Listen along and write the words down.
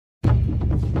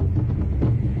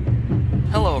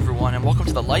Hello everyone and welcome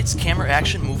to the Lights, Camera,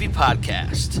 Action Movie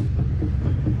Podcast.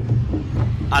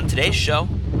 On today's show,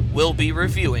 we'll be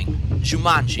reviewing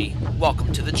Jumanji,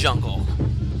 Welcome to the Jungle.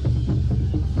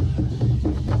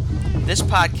 This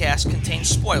podcast contains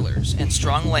spoilers and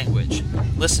strong language.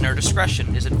 Listener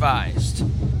discretion is advised.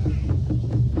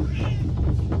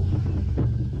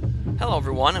 Hello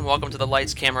everyone and welcome to the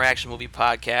Lights, Camera, Action Movie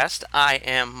Podcast. I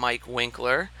am Mike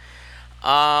Winkler.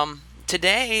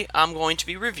 Today I'm going to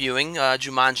be reviewing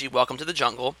Jumanji, Welcome to the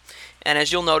Jungle, and as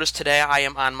you'll notice today I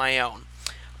am on my own.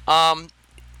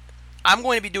 I'm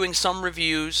going to be doing some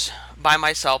reviews by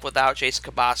myself without Jason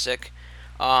Kabasic,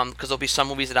 because there'll be some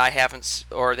movies that I haven't,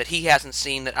 or that he hasn't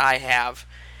seen that I have,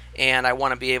 and I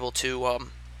want to be able to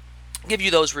give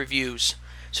you those reviews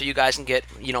so you guys can get,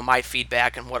 my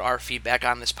feedback and what our feedback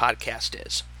on this podcast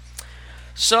is.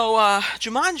 So,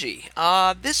 Jumanji.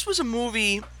 This was a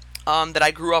movie that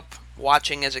I grew up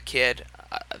watching as a kid.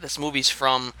 This movie's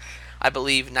from, I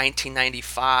believe,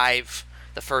 1995,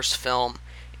 the first film,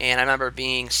 and I remember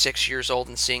being 6 years old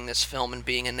and seeing this film and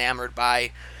being enamored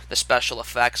by the special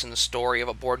effects and the story of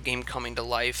a board game coming to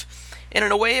life. And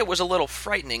in a way it was a little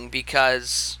frightening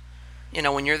because,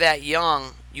 when you're that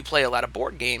young, you play a lot of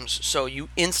board games, so you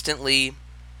instantly,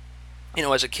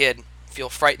 as a kid, feel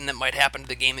frightened that might happen to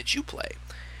the game that you play.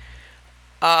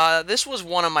 This was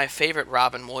one of my favorite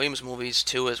Robin Williams movies,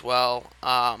 too, as well.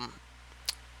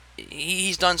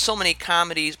 He's done so many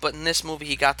comedies, but in this movie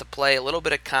he got to play a little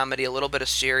bit of comedy, a little bit of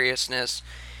seriousness.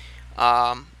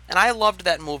 And I loved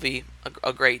that movie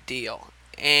a great deal.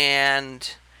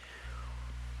 And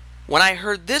when I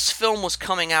heard this film was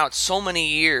coming out so many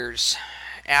years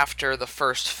after the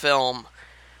first film,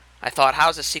 I thought,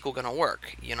 how's the sequel going to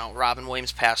work? Robin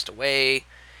Williams passed away.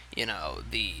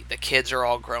 The kids are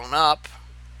all grown up.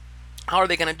 How are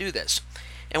they going to do this?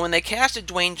 And when they casted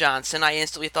Dwayne Johnson, I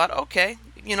instantly thought, okay,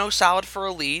 solid for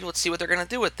a lead. Let's see what they're going to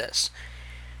do with this.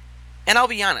 And I'll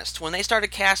be honest, when they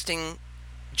started casting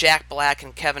Jack Black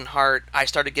and Kevin Hart, I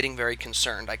started getting very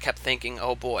concerned. I kept thinking,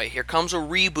 oh boy, here comes a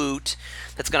reboot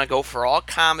that's going to go for all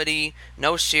comedy,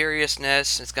 no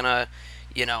seriousness. It's going to,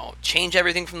 change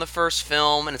everything from the first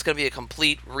film, and it's going to be a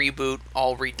complete reboot,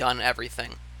 all redone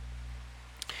everything.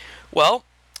 Well,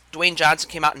 Dwayne Johnson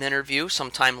came out in an interview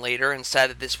sometime later and said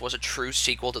that this was a true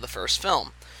sequel to the first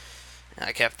film. And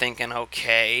I kept thinking,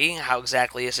 okay, how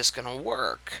exactly is this going to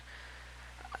work?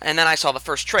 And then I saw the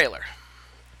first trailer.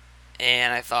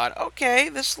 And I thought, okay,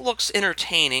 this looks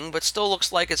entertaining, but still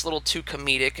looks like it's a little too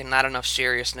comedic and not enough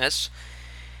seriousness.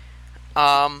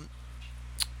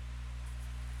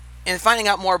 And finding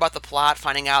out more about the plot,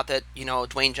 finding out that,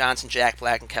 Dwayne Johnson, Jack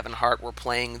Black, and Kevin Hart were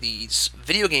playing these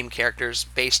video game characters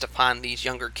based upon these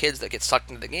younger kids that get sucked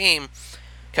into the game,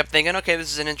 kept thinking, okay,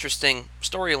 this is an interesting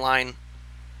storyline.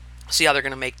 See how they're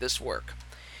going to make this work.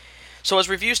 So as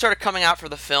reviews started coming out for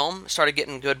the film, started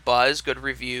getting good buzz, good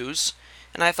reviews,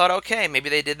 and I thought, okay, maybe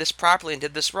they did this properly and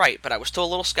did this right, but I was still a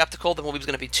little skeptical the movie was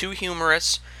going to be too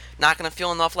humorous, not going to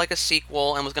feel enough like a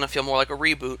sequel, and was going to feel more like a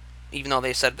reboot, even though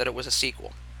they said that it was a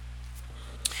sequel.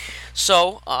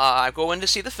 So, I go in to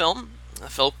see the film. The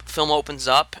film opens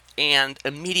up, and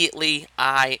immediately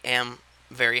I am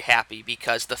very happy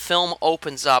because the film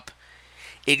opens up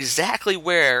exactly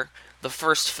where the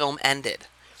first film ended.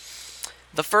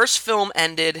 The first film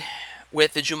ended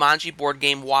with the Jumanji board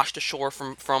game washed ashore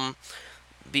from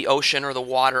the ocean or the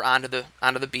water onto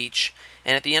the beach,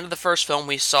 and at the end of the first film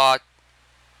we saw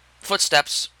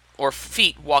footsteps or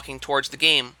feet walking towards the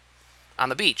game on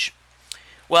the beach.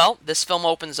 Well, this film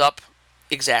opens up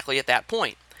exactly at that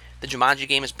point. The Jumanji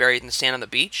game is buried in the sand on the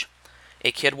beach.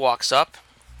 A kid walks up,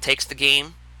 takes the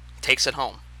game, takes it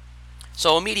home.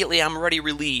 So immediately I'm already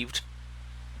relieved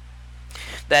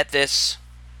that this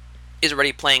is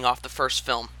already playing off the first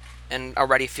film and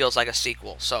already feels like a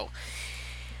sequel. So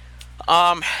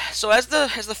as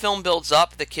the film builds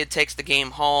up, the kid takes the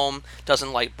game home,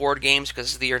 doesn't like board games because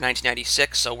it's the year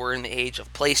 1996, so we're in the age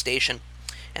of PlayStation.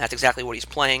 And that's exactly what he's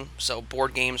playing, so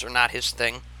board games are not his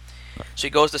thing. So he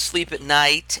goes to sleep at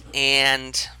night,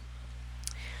 and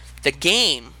the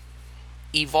game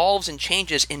evolves and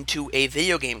changes into a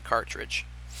video game cartridge.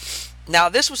 Now,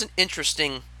 this was a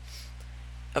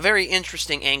very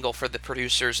interesting angle for the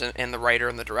producers and the writer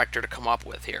and the director to come up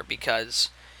with here,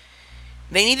 because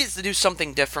they needed to do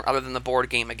something different other than the board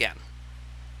game again.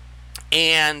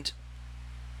 And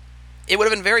it would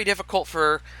have been very difficult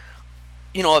for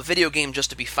a video game just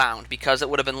to be found, because it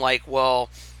would have been like, well,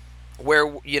 where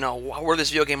this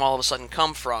video game all of a sudden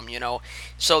come from,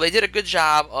 So they did a good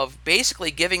job of basically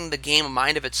giving the game a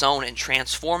mind of its own and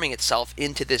transforming itself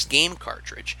into this game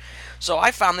cartridge. So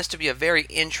I found this to be a very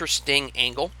interesting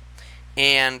angle,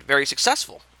 and very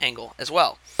successful angle as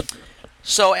well.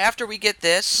 So after we get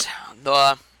this,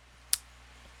 the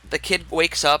kid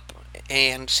wakes up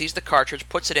and sees the cartridge,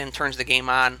 puts it in, turns the game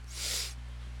on,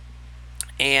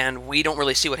 and we don't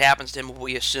really see what happens to him.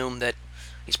 We assume that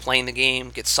he's playing the game,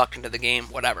 gets sucked into the game,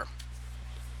 whatever.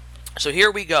 So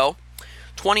here we go,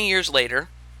 20 years later,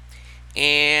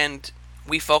 and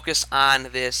we focus on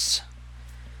this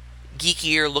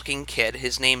geekier-looking kid.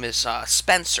 His name is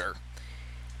Spencer,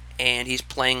 and he's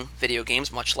playing video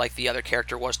games much like the other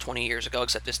character was 20 years ago,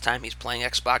 except this time he's playing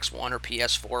Xbox One or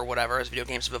PS4 or whatever, as video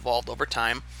games have evolved over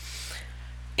time.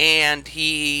 And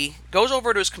he goes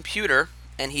over to his computer,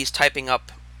 and he's typing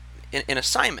up an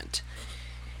assignment.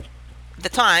 At the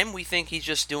time, we think he's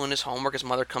just doing his homework. His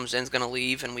mother comes in, is going to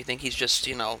leave, and we think he's just,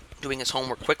 doing his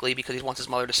homework quickly because he wants his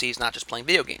mother to see he's not just playing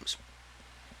video games.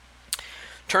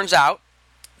 Turns out,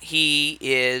 he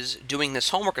is doing this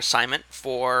homework assignment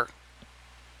for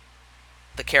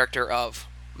the character of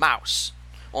Mouse.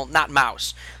 Well, not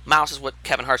Mouse. Mouse is what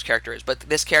Kevin Hart's character is, but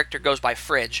this character goes by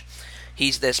Fridge.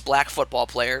 He's this black football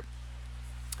player,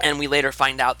 and we later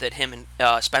find out that him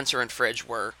and Spencer and Fridge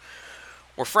were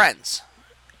friends.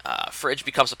 Fridge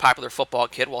becomes a popular football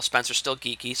kid while Spencer's still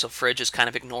geeky, so Fridge is kind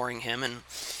of ignoring him, and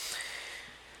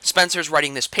Spencer's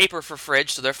writing this paper for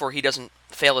Fridge, so therefore he doesn't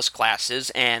fail his classes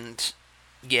and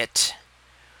get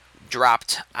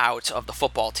dropped out of the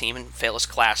football team and fail his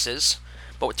classes.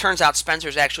 But it turns out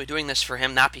Spencer's actually doing this for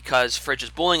him, not because Fridge is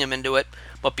bullying him into it,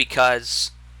 but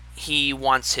because he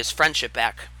wants his friendship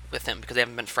back with him, because they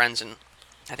haven't been friends in,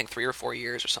 I think, 3 or 4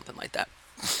 years or something like that.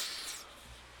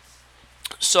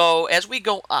 So, as we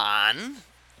go on,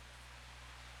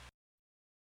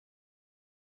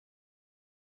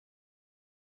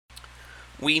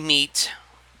 we meet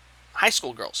high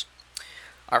school girls.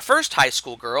 Our first high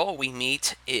school girl we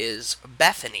meet is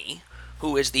Bethany,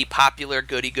 who is the popular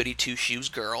goody-goody two-shoes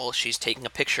girl. She's taking a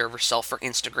picture of herself for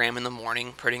Instagram in the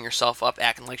morning, prettying herself up,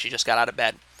 acting like she just got out of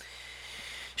bed.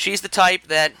 She's the type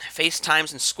that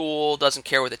FaceTimes in school, doesn't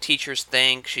care what the teachers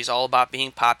think. She's all about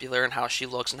being popular and how she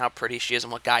looks and how pretty she is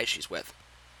and what guys she's with.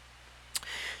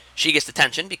 She gets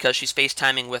attention because she's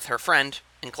FaceTiming with her friend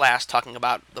in class, talking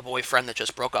about the boyfriend that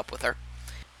just broke up with her.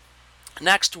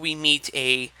 Next, we meet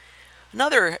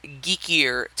another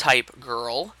geekier type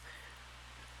girl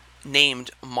named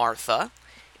Martha,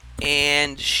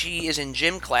 and she is in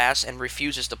gym class and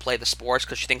refuses to play the sports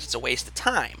because she thinks it's a waste of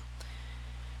time.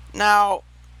 Now,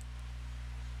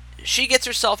 she gets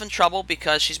herself in trouble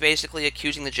because she's basically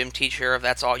accusing the gym teacher of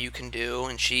that's all you can do,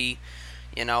 and she,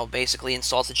 basically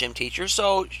insults the gym teacher,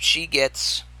 so she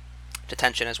gets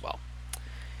detention as well.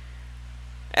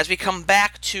 As we come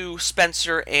back to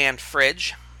Spencer and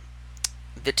Fridge,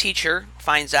 the teacher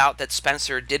finds out that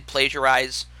Spencer did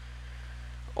plagiarize,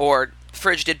 or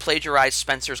Fridge did plagiarize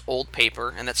Spencer's old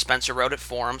paper, and that Spencer wrote it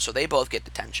for him, so they both get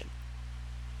detention.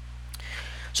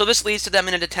 So this leads to them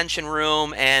in a detention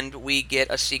room, and we get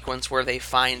a sequence where they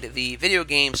find the video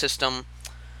game system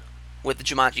with the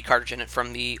Jumanji cartridge in it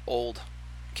from the old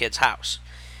kid's house.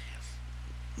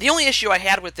 The only issue I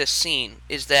had with this scene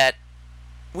is that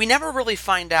we never really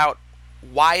find out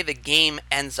why the game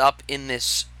ends up in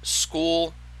this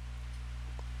school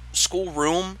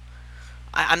room.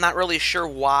 I'm not really sure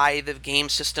why the game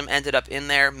system ended up in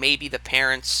there. Maybe the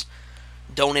parents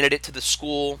donated it to the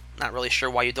school. Not really sure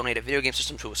why you donate a video game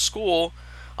system to a school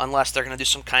unless they're going to do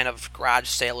some kind of garage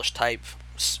sale-ish type,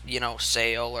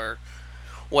 sale or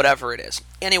whatever it is.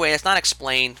 Anyway, it's not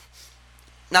explained.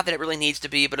 Not that it really needs to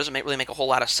be, but it doesn't really make a whole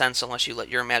lot of sense unless you let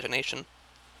your imagination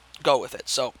go with it.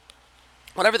 So,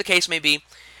 whatever the case may be,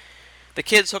 the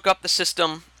kids hook up the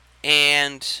system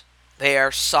and they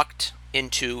are sucked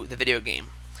into the video game.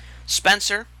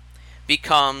 Spencer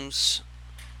becomes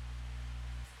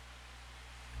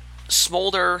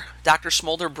Dr.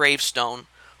 Smolder Bravestone,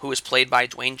 who is played by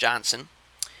Dwayne Johnson.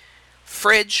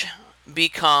 Fridge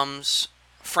becomes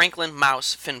Franklin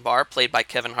Mouse Finbar, played by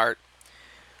Kevin Hart.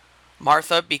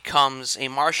 Martha becomes a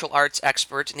martial arts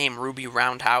expert named Ruby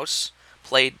Roundhouse,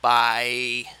 played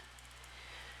by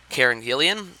Karen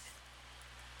Gillian.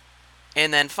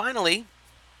 And then finally,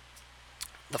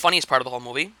 the funniest part of the whole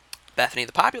movie, Bethany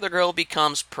the popular girl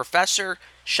becomes Professor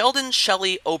Sheldon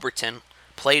Shelley Oberton,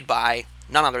 played by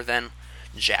none other than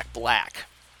Jack Black.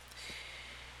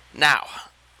 Now,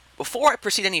 before I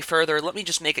proceed any further, let me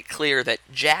just make it clear that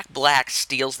Jack Black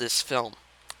steals this film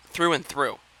through and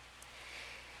through.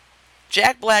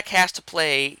 Jack Black has to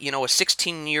play, a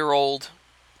 16-year-old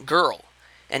girl,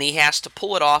 and he has to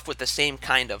pull it off with the same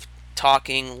kind of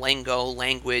talking,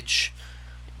 language,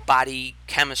 body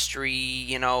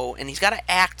chemistry, and he's got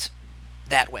to act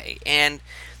that way. And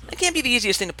it can't be the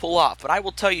easiest thing to pull off, but I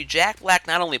will tell you, Jack Black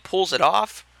not only pulls it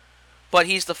off, but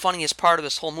he's the funniest part of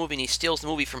this whole movie, and he steals the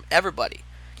movie from everybody,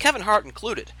 Kevin Hart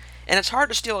included. And it's hard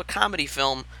to steal a comedy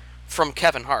film from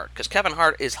Kevin Hart, because Kevin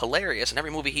Hart is hilarious, and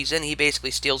every movie he's in, he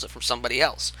basically steals it from somebody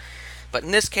else. But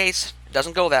in this case, it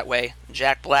doesn't go that way.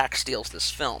 Jack Black steals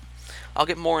this film. I'll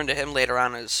get more into him later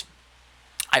on as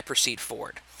I proceed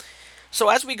forward. So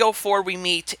as we go forward, we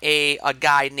meet a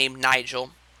guy named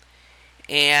Nigel,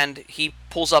 and he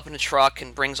pulls up in a truck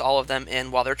and brings all of them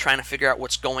in while they're trying to figure out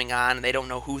what's going on, and they don't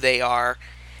know who they are.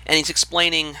 And he's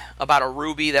explaining about a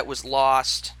ruby that was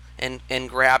lost and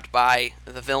grabbed by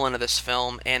the villain of this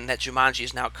film, and that Jumanji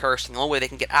is now cursed, and the only way they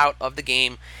can get out of the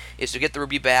game is to get the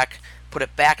ruby back, put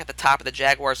it back at the top of the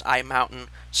Jaguar's Eye Mountain,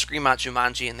 scream out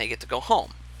Jumanji, and they get to go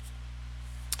home.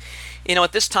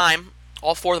 At this time,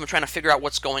 all four of them are trying to figure out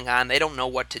what's going on. They don't know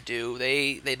what to do.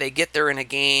 They get there in a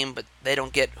game, but they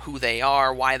don't get who they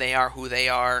are, why they are who they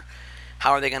are,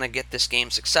 how are they going to get this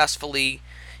game successfully.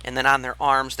 And then on their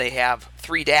arms, they have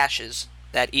 3 dashes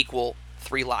that equal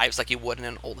 3 lives, like you would in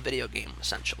an old video game,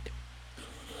 essentially.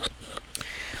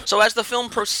 So as the film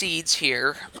proceeds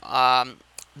here, one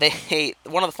of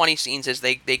the funny scenes is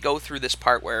they go through this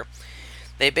part where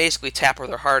they basically tap where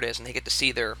their heart is, and they get to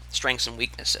see their strengths and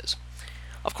weaknesses.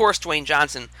 Of course, Dwayne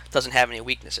Johnson doesn't have any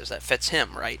weaknesses. That fits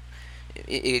him, right?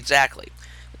 Exactly.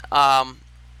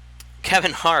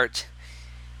 Kevin Hart,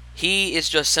 he is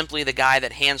just simply the guy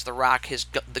that hands The Rock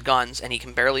the guns, and he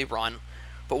can barely run.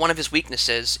 But one of his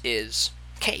weaknesses is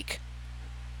cake.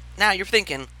 Now, you're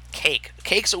thinking, cake?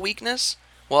 Cake's a weakness?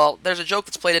 Well, there's a joke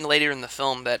that's played in later in the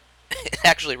film that is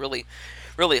actually really,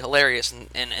 really hilarious,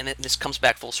 and this comes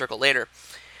back full circle later.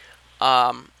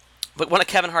 But one of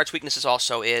Kevin Hart's weaknesses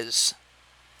also is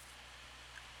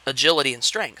agility and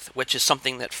strength, which is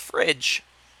something that Fridge,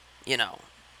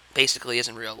 basically is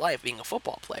in real life, being a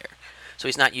football player. So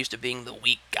he's not used to being the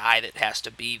weak guy that has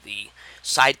to be the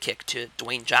sidekick to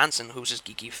Dwayne Johnson, who's his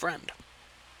geeky friend.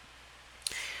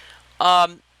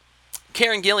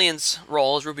 Karen Gillan's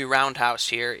role as Ruby Roundhouse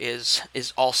here is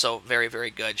also very, very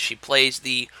good. She plays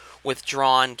the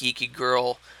withdrawn, geeky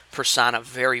girl persona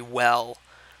very well.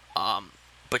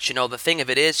 But the thing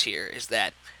of it is here is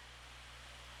that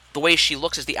the way she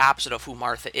looks is the opposite of who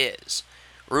Martha is.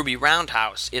 Ruby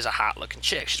Roundhouse is a hot-looking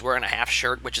chick. She's wearing a half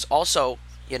shirt, which is also,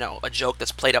 a joke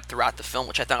that's played up throughout the film,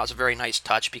 which I thought was a very nice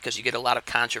touch, because you get a lot of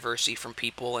controversy from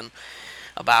people and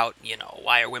about,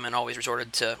 why are women always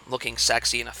resorted to looking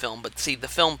sexy in a film. But see, the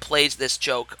film plays this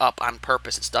joke up on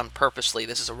purpose. It's done purposely.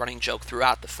 This is a running joke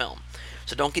throughout the film.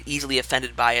 So don't get easily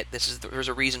offended by it. There's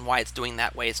a reason why it's doing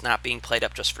that way. It's not being played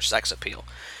up just for sex appeal.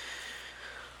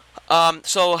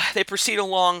 So they proceed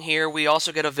along here. We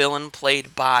also get a villain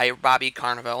played by Robbie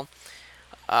Carnival.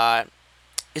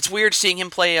 It's weird seeing him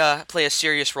play a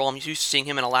serious role. I'm used to seeing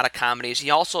him in a lot of comedies. He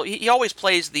always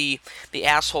plays the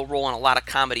asshole role in a lot of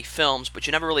comedy films, but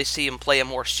you never really see him play a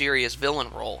more serious villain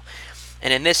role.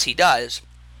 And in this, he does.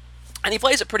 And he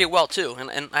plays it pretty well, too.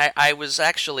 And I was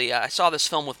actually, I saw this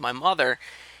film with my mother,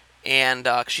 and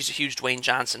she's a huge Dwayne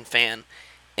Johnson fan.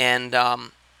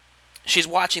 And she's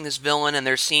watching this villain, and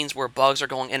there's scenes where bugs are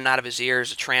going in and out of his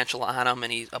ears, a tarantula on him,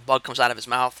 and a bug comes out of his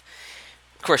mouth.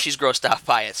 Of course, she's grossed out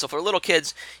by it. So for little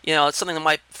kids, it's something that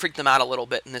might freak them out a little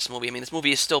bit in this movie. I mean, this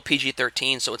movie is still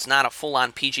PG-13, so it's not a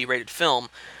full-on PG-rated film.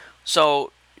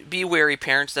 So be wary,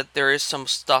 parents, that there is some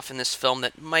stuff in this film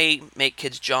that might make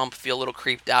kids jump, feel a little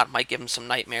creeped out, might give them some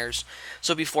nightmares.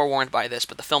 So be forewarned by this,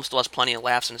 but the film still has plenty of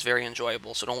laughs and is very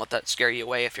enjoyable, so don't let that scare you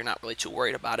away if you're not really too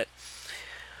worried about it.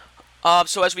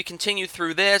 So as we continue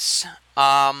through this,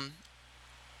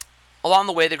 along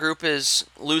the way, the group is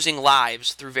losing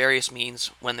lives through various means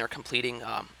when they're completing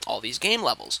all these game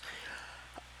levels.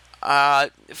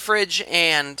 Fridge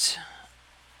and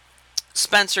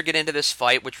Spencer get into this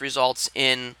fight, which results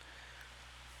in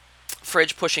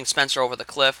Fridge pushing Spencer over the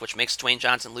cliff, which makes Dwayne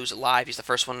Johnson lose a life. He's the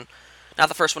first one, not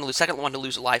the first one to lose, second one to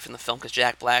lose a life in the film, because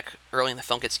Jack Black early in the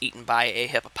film gets eaten by a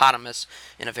hippopotamus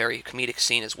in a very comedic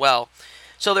scene as well.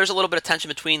 So there's a little bit of tension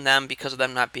between them because of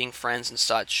them not being friends and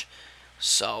such.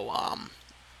 So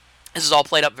this is all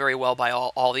played up very well by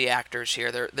all the actors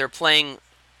here. They're playing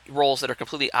roles that are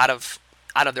completely out of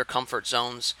their comfort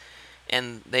zones,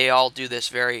 and they all do this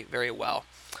very, very well.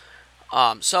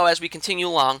 So as we continue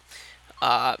along,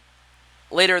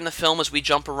 later in the film, as we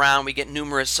jump around, we get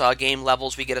numerous game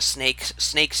levels. We get a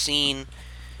snake scene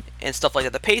and stuff like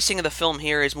that. The pacing of the film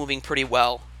here is moving pretty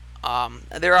well.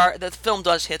 The film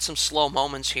does hit some slow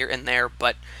moments here and there,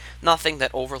 but nothing that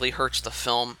overly hurts the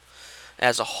film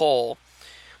as a whole.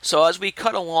 So as we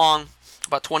cut along,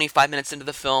 about 25 minutes into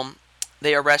the film,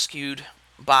 they are rescued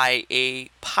by a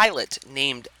pilot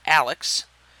named Alex,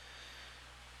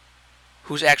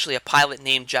 who's actually a pilot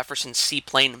named Jefferson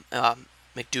Seaplane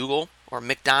McDougal, or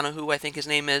McDonough, I think his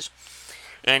name is.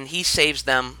 And he saves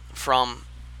them from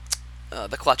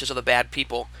the clutches of the bad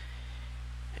people.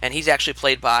 And he's actually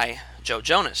played by Joe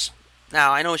Jonas.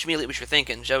 Now, I know immediately what you're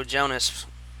thinking. Joe Jonas,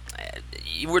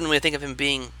 you wouldn't really think of him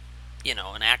being,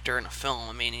 an actor in a film.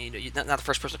 I mean, he's not the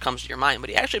first person that comes to your mind, but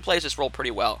he actually plays this role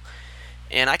pretty well.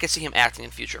 And I could see him acting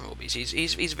in future movies.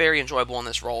 He's very enjoyable in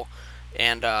this role,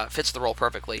 and fits the role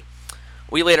perfectly.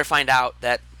 We later find out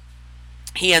that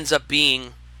he ends up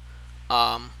being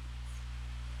the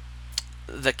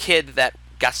kid that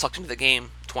got sucked into the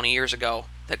game 20 years ago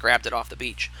that grabbed it off the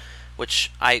beach.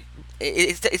 Which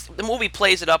the movie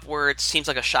plays it up where it seems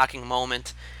like a shocking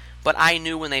moment, but I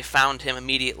knew when they found him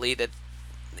immediately that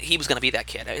he was going to be that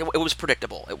kid. It was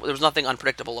predictable. There was nothing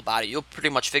unpredictable about it. You'll pretty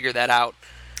much figure that out,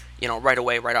 right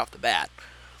away, right off the bat.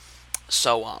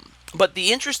 So, but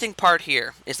the interesting part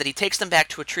here is that he takes them back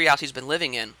to a treehouse he's been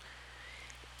living in,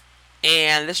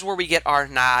 and this is where we get our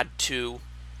nod to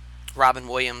Robin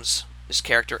Williams'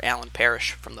 character, Alan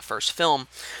Parrish, from the first film.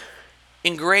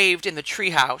 Engraved in the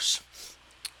treehouse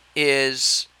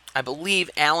is, I believe,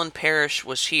 Alan Parrish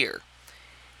was here.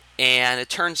 And it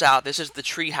turns out this is the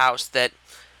treehouse that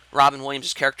Robin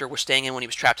Williams' character was staying in when he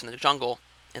was trapped in the jungle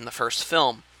in the first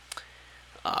film.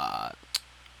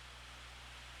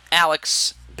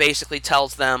 Alex basically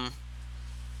tells them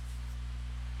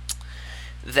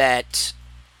that,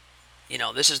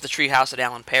 this is the treehouse that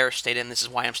Alan Parrish stayed in. This is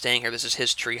why I'm staying here. This is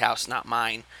his treehouse, not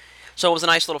mine. So it was a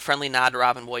nice little friendly nod to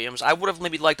Robin Williams. I would have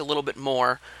maybe liked a little bit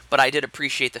more, but I did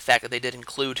appreciate the fact that they did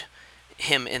include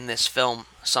him in this film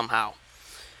somehow.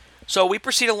 So we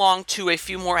proceed along to a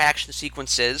few more action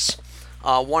sequences.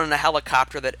 One in a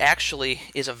helicopter that actually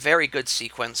is a very good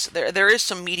sequence. There is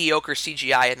some mediocre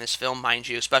CGI in this film, mind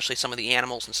you, especially some of the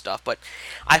animals and stuff, but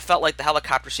I felt like the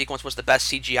helicopter sequence was the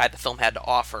best CGI the film had to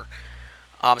offer.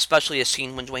 Especially a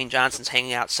scene when Dwayne Johnson's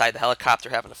hanging outside the helicopter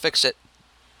having to fix it,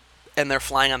 and they're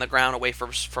flying on the ground away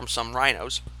from some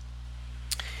rhinos.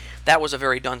 That was a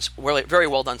very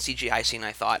well done CGI scene,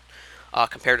 I thought,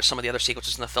 compared to some of the other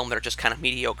sequences in the film that are just kind of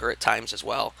mediocre at times as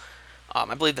well.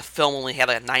 I believe the film only had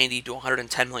like a $90 to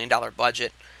 $110 million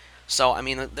budget. So, I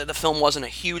mean, the film wasn't a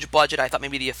huge budget. I thought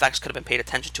maybe the effects could have been paid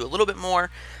attention to a little bit more,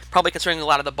 probably considering a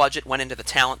lot of the budget went into the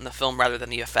talent in the film rather than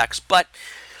the effects. But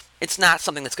it's not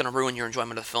something that's going to ruin your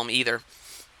enjoyment of the film either.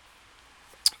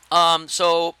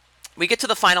 So we get to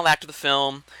the final act of the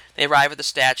film. They arrive at the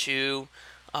statue.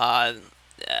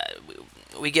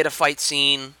 We get a fight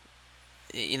scene.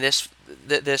 This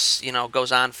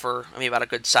goes on for about a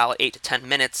good solid 8 to 10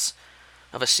 minutes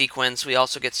of a sequence. We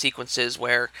also get sequences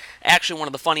where actually one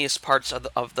of the funniest parts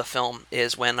of the film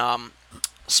is when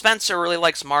Spencer really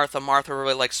likes Martha. Martha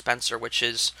really likes Spencer, which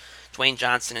is Dwayne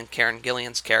Johnson and Karen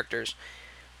Gillan's characters.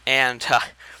 And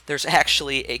there's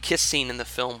actually a kiss scene in the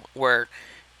film where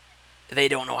they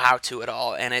don't know how to at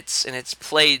all, and it's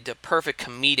played to perfect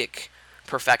comedic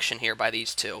perfection here by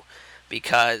these two,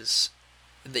 because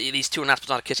these two are not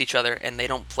supposed to kiss each other, and they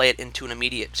don't play it into an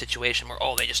immediate situation where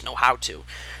they just know how to.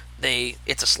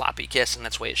 It's a sloppy kiss, and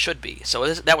that's the way it should be.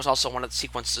 So that was also one of the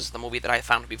sequences of the movie that I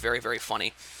found to be very, very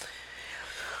funny.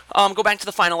 Go back to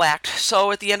the final act.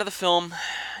 So at the end of the film,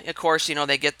 of course,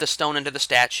 they get the stone into the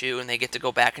statue, and they get to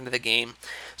go back into the game.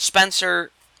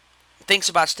 Spencer thinks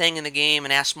about staying in the game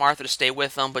and asks Martha to stay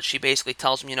with them, but she basically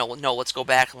tells him, no, let's go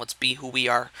back and let's be who we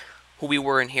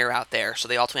were in here out there. So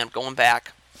they ultimately end up going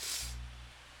back,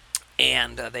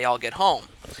 and they all get home.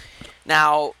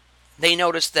 Now, they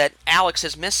notice that Alex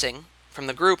is missing from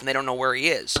the group, and they don't know where he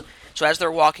is. So as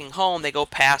they're walking home, they go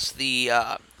past the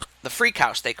freak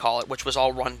house, they call it, which was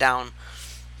all run down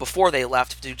before they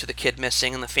left due to the kid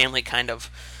missing, and the family kind of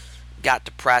got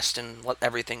depressed and let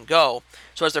everything go.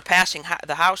 So as they're passing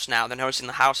the house now, they're noticing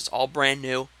the house is all brand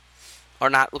new, or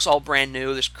not, looks all brand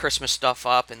new. There's Christmas stuff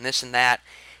up and this and that,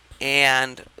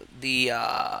 and the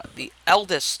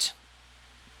eldest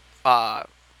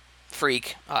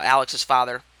freak, Alex's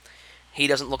father, he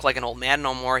doesn't look like an old man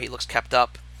no more. He looks kept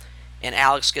up, and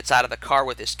Alex gets out of the car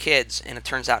with his kids, and it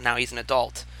turns out now he's an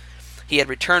adult. He had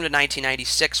returned in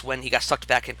 1996 when he got sucked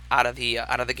back out of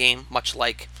the game, much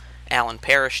like Alan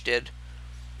Parrish did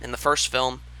in the first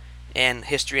film, and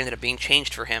history ended up being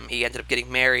changed for him. He ended up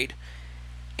getting married,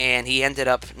 and he ended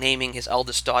up naming his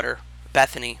eldest daughter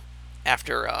Bethany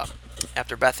after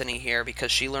Bethany here,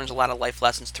 because she learns a lot of life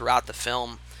lessons throughout the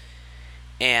film,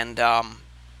 and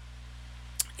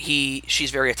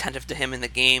she's very attentive to him in the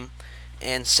game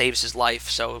and saves his life.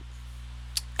 So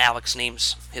Alex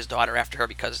names his daughter after her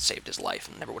because it saved his life,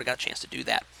 and never would have got a chance to do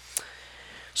that.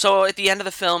 So at the end of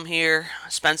the film here,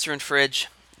 Spencer and Fridge,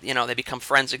 they become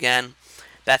friends again.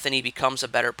 Bethany becomes a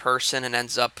better person and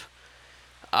ends up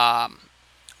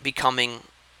becoming,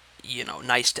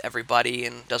 nice to everybody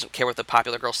and doesn't care what the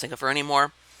popular girls think of her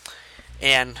anymore.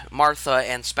 And Martha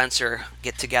and Spencer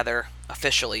get together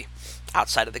officially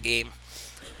outside of the game.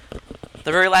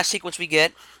 The very last sequence we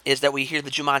get is that we hear the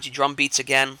Jumanji drum beats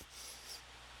again.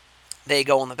 They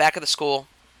go in the back of the school,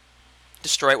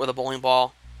 destroy it with a bowling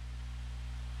ball,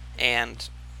 and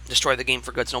destroy the game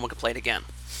for good so no one can play it again.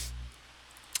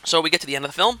 So we get to the end of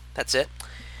the film. That's it.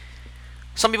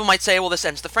 Some people might say, well, this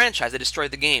ends the franchise. They destroyed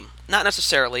the game. Not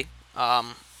necessarily.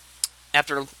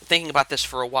 After thinking about this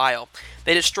for a while,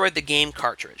 they destroyed the game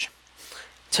cartridge.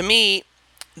 To me,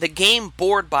 the game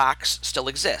board box still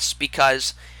exists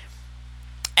because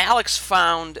Alex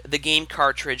found the game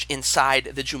cartridge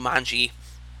inside the Jumanji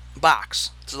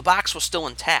box. So the box was still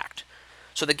intact.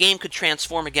 So the game could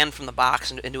transform again from the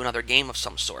box into another game of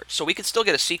some sort. So we could still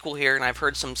get a sequel here, and I've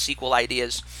heard some sequel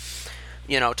ideas,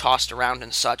 tossed around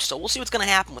and such. So we'll see what's going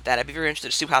to happen with that. I'd be very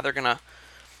interested to see how they're going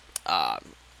to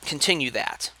continue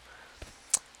that.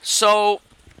 So,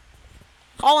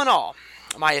 all in all,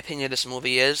 my opinion of this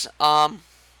movie is, I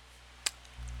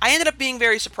ended up being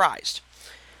very surprised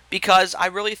because I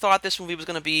really thought this movie was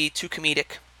going to be too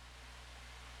comedic,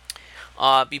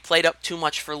 be played up too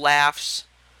much for laughs,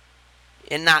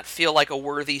 and not feel like a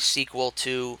worthy sequel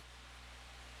to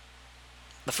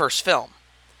the first film.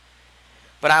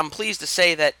 But I'm pleased to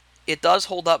say that it does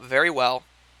hold up very well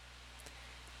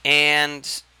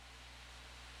and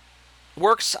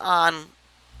works on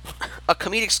a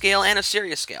comedic scale and a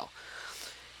serious scale.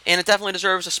 And it definitely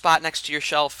deserves a spot next to your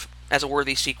shelf as a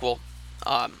worthy sequel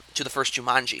to the first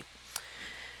Jumanji.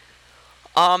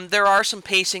 There are some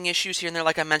pacing issues here and there,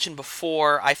 like I mentioned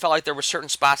before. I felt like there were certain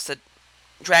spots that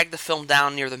dragged the film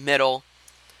down near the middle.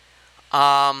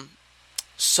 But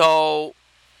the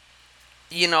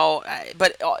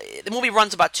movie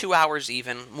runs about 2 hours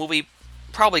even. Movie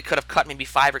probably could have cut maybe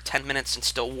 5 or 10 minutes and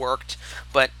still worked.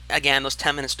 But again, those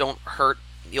 10 minutes don't hurt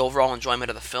the overall enjoyment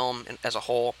of the film as a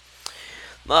whole.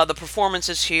 The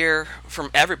performances here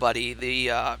from everybody,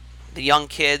 the young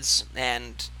kids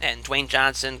and Dwayne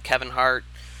Johnson, Kevin Hart,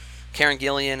 Karen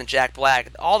Gillan, and Jack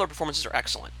Black, all their performances are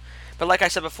excellent. But like I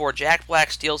said before, Jack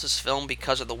Black steals his film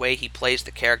because of the way he plays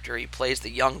the character. He plays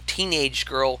the young teenage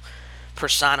girl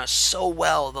persona so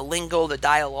well. The lingo, the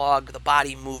dialogue, the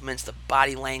body movements, the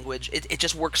body language, it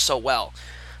just works so well.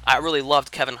 I really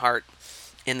loved Kevin Hart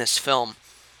in this film.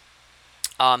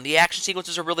 The action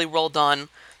sequences are really well done.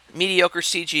 Mediocre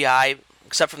CGI,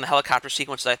 except from the helicopter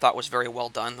sequence that I thought was very well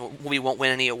done. The movie won't win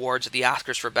any awards at the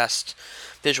Oscars for best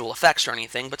visual effects or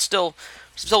anything, but still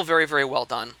very, very well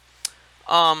done.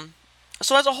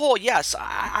 So as a whole, yes,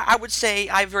 I would say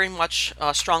I very much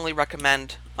strongly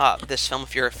recommend this film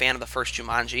if you're a fan of the first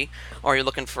Jumanji, or you're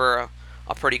looking for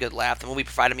a pretty good laugh. The movie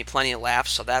provided me plenty of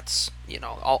laughs, so that's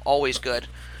always good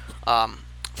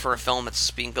for a film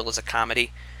that's being billed as a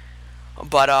comedy.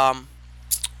 But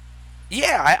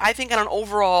yeah, I think on an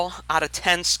overall out of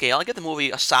 10 scale, I give the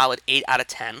movie a solid 8 out of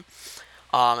 10.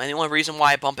 And the only reason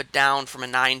why I bump it down from a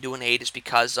 9 to an 8 is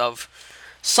because of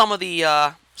some of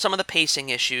the pacing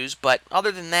issues. But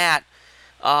other than that,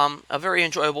 a very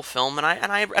enjoyable film, and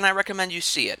I recommend you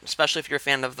see it, especially if you're a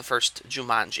fan of the first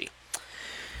Jumanji.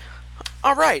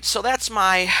 All right, so that's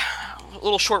my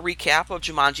little short recap of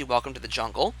Jumanji: Welcome to the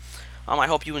Jungle. I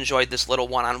hope you enjoyed this little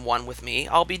one-on-one with me.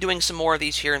 I'll be doing some more of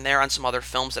these here and there on some other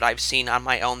films that I've seen on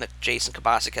my own that Jason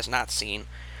Kabasic has not seen.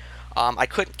 I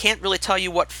can't really tell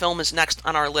you what film is next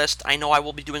on our list. I know I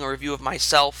will be doing a review of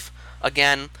myself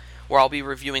again, where I'll be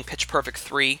reviewing Pitch Perfect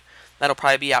 3. That'll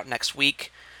probably be out next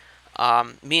week.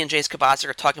 Me and Jason Kabasic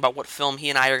are talking about what film he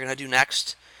and I are going to do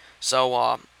next.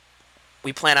 So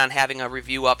we plan on having a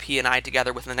review up, he and I,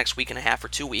 together within the next week and a half or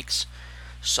 2 weeks.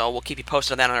 So we'll keep you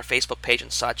posted on that on our Facebook page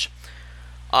and such.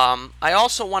 I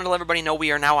also wanted to let everybody know we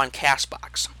are now on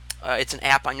Castbox. It's an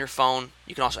app on your phone.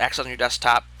 You can also access it on your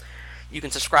desktop. You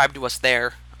can subscribe to us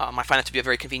there. I find it to be a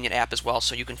very convenient app as well,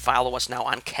 so you can follow us now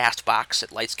on Castbox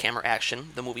at Lights, Camera, Action,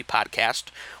 the movie podcast,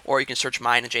 or you can search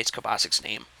mine and Jason Kabasic's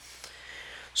name.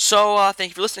 So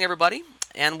thank you for listening, everybody,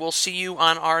 and we'll see you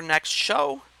on our next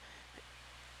show.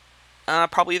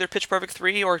 Probably either Pitch Perfect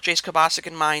 3 or Jason Kabasic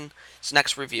and mine's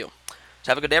next review.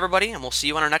 So have a good day, everybody, and we'll see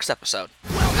you on our next episode.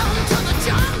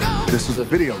 This is a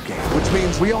video game, which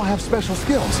means we all have special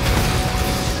skills.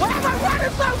 Why am I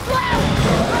running so slow?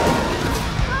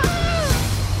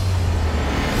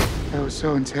 That was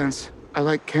so intense.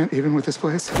 I can't even with this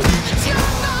place. Watch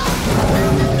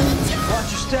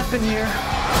your step in here.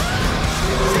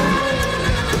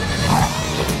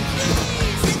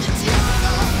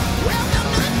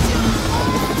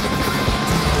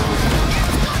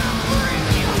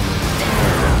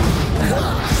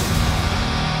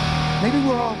 Maybe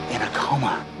we're all in a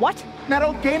coma. What? That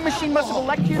old game machine must have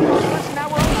electrocuted us, and now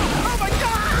we're all... Oh my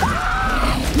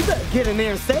God! You better get in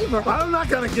there and save her. I'm not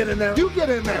gonna get in there. You get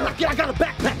in there. I got a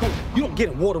backpack on. You don't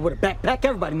get in water with a backpack.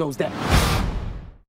 Everybody knows that.